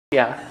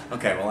Yeah.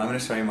 Okay, well I'm going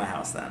to show you my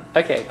house then.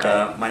 Okay,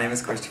 great. My name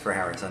is Christopher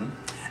Harrison,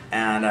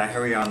 and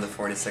here we are on the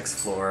 46th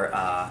floor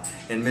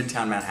in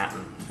Midtown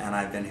Manhattan, and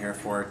I've been here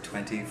for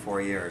 24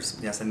 years.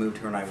 Yes, I moved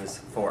here when I was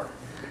 4.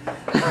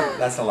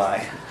 That's a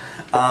lie.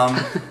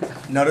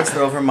 Notice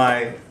that over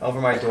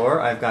my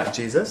door I've got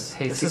Jesus.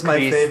 This is my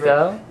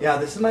favorite. Yeah,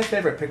 this is my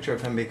favorite picture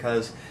of him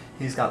because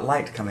he's got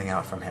light coming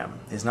out from him.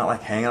 He's not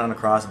like hanging on a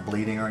cross,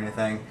 bleeding or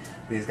anything,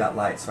 but he's got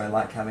light. So I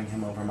like having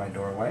him over my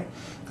doorway.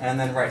 And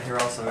then right here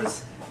also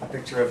is a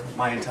picture of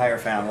my entire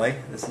family.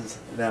 This is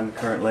them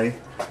currently.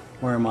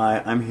 Where am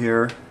I? I'm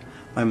here.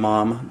 My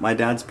mom, my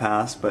dad's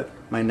passed, but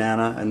my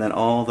Nana, and then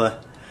all the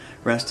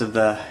rest of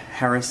the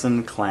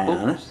Harrison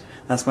clan. Oops.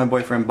 That's my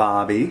boyfriend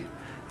Bobby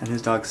and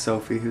his dog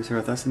Sophie, who's here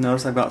with us. And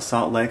notice I've got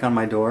Salt Lake on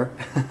my door.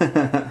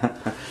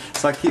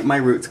 So I keep my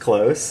roots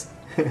close.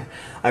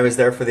 I was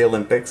there for the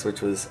Olympics,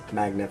 which was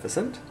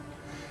magnificent.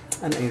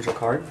 An angel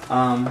card.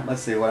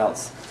 Let's see, what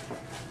else?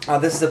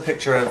 This is a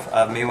picture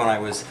of me when I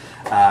was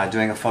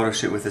doing a photo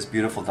shoot with this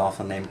beautiful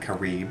dolphin named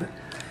Carib.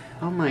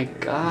 Oh my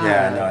god.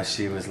 Yeah, no,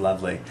 she was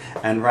lovely.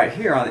 And right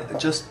here,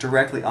 just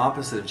directly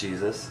opposite of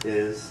Jesus,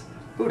 is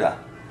Buddha.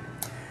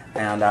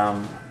 And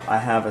I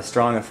have a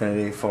strong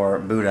affinity for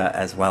Buddha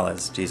as well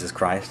as Jesus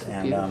Christ.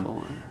 And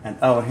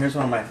oh, here's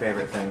one of my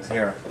favorite things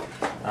here.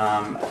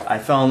 I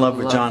fell in love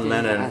with John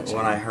Lennon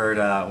when I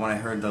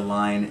heard the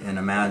line in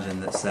Imagine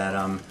that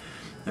said,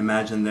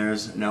 "Imagine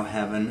there's no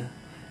heaven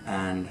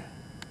and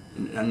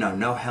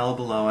no hell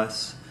below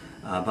us,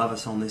 above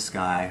us only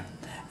sky,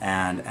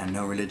 and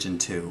no religion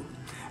too."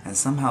 And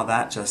somehow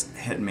that just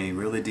hit me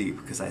really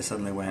deep because I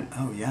suddenly went,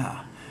 oh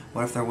yeah,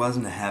 what if there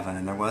wasn't a heaven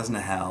and there wasn't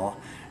a hell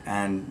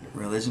and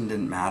religion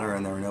didn't matter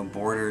and there were no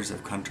borders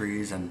of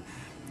countries, and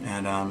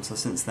so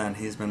since then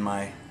he's been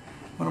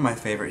one of my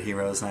favorite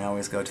heroes, and I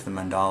always go to the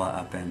mandala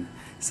up in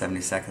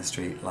 72nd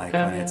Street, like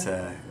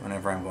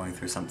whenever I'm going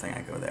through something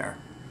I go there.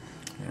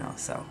 You know,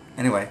 so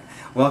anyway,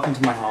 welcome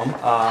to my home.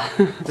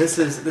 This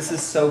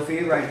is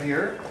Sophie right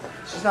here.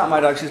 She's not my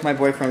dog, she's my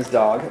boyfriend's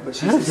dog, but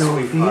she's a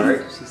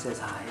sweetheart. She says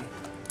hi.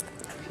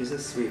 She's a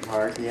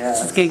sweetheart, yeah.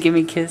 She's gonna give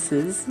me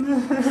kisses.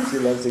 She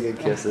loves to give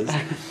kisses.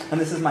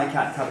 And this is my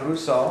cat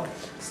Caruso,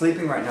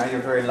 sleeping right now. You're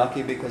very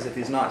lucky because if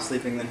he's not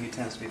sleeping, then he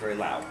tends to be very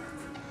loud.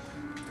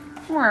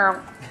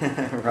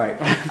 Right.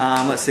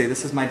 Let's see,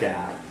 this is my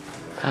dad.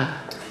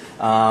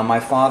 My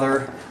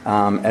father,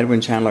 Edwin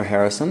Chandler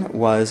Harrison,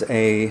 was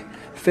a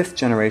 5th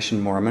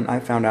generation Mormon. I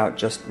found out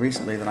just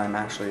recently that I'm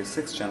actually a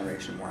 6th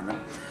generation Mormon.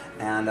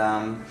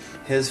 And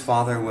his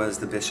father was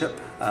the bishop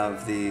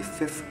of the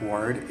 5th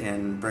Ward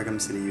in Brigham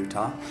City,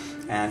 Utah,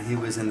 and he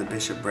was in the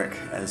bishopric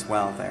as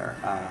well there.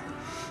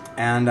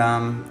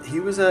 He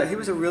was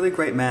a really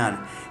great man.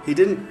 He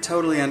didn't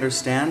totally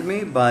understand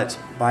me, but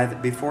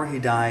before he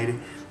died,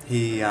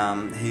 he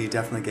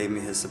definitely gave me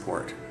his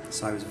support.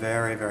 So I was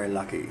very, very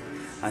lucky.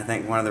 I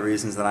think one of the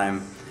reasons that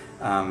I'm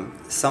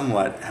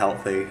somewhat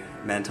healthy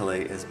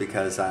mentally is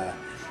because well,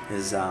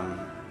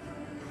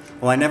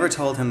 I never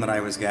told him that I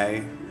was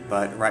gay,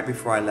 but right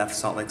before I left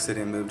Salt Lake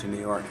City and moved to New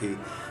York, he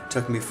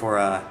took me for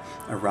a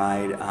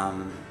ride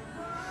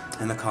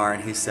in the car,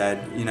 and he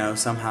said, you know,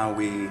 somehow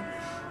we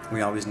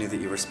always knew that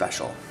you were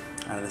special.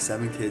 Out of the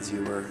 7 kids,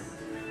 you were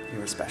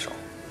special.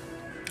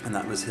 And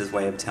that was his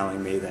way of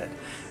telling me that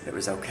it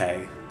was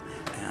okay.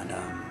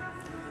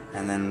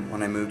 And then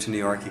when I moved to New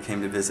York, he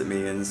came to visit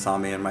me and saw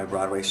me in my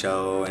Broadway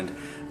show and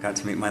got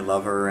to meet my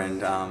lover,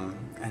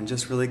 and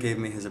just really gave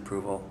me his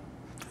approval.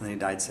 And then he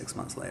died 6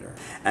 months later.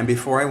 And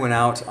before I went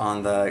out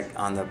on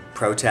the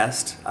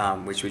protest,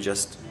 which we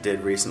just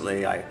did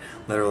recently, I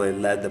literally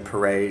led the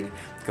parade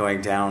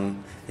going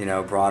down, you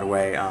know,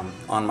 Broadway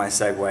on my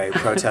Segway,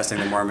 protesting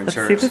the Mormon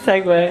Church. See the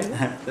Segway.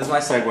 This is my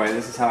Segway.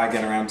 This is how I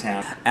get around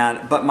town.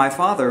 But my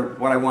father,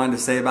 what I wanted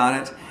to say about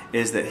it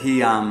is that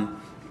he,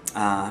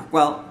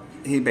 well,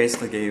 he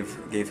basically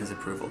gave his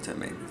approval to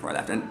me before I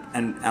left,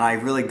 and I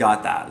really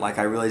got that. Like,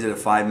 I really did a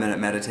 5-minute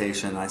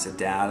meditation. I said,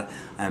 Dad,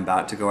 I'm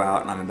about to go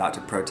out and I'm about to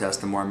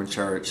protest the Mormon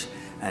Church,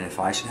 and if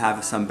I should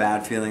have some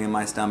bad feeling in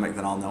my stomach,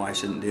 then I'll know I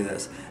shouldn't do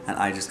this. And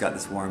I just got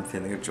this warm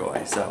feeling of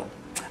joy, so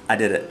I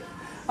did it.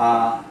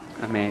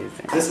 Amazing.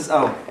 This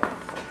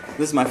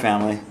is my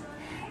family.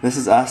 This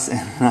is us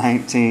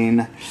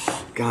in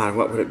God,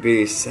 what would it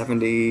be,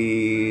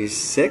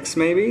 76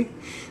 maybe?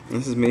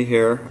 This is me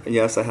here.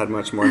 Yes, I had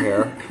much more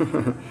hair.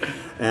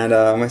 And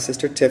my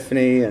sister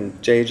Tiffany,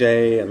 and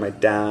JJ, and my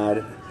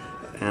dad,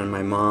 and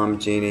my mom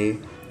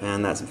Jeannie,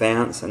 and that's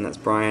Vance, and that's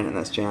Brian, and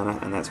that's Jana,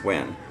 and that's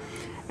Wynn.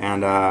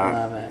 And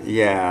love it.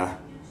 Yeah.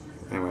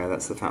 Anyway,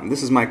 that's the family.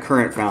 This is my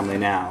current family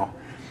now.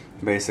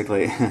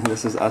 Basically,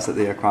 this is us at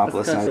the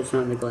Acropolis. It's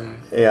not in the glass.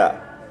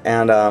 Yeah.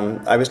 And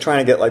I was trying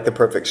to get like the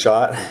perfect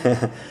shot.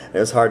 It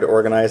was hard to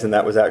organize, and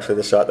that was actually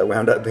the shot that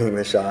wound up being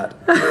the shot.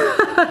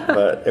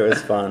 But it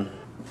was fun.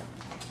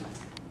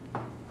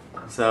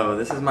 So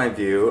this is my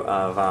view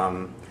of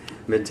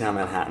Midtown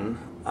Manhattan.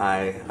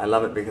 I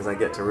love it because I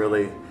get to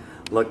really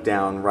look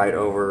down right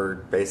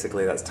over,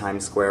 basically that's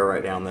Times Square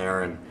right down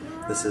there, and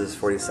this is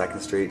 42nd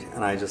Street,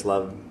 and I just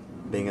love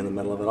being in the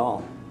middle of it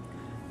all.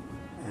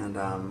 And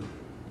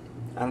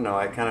I don't know,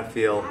 I kind of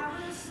feel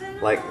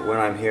like when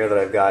I'm here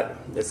that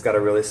it's got a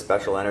really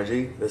special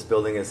energy. This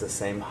building is the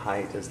same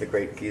height as the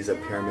Great Giza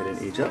Pyramid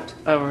in Egypt.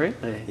 Oh,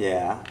 really?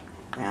 Yeah.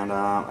 And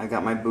I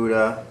got my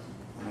Buddha,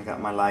 and I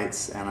got my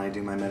lights, and I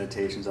do my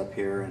meditations up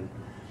here, and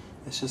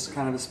it's just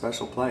kind of a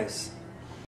special place.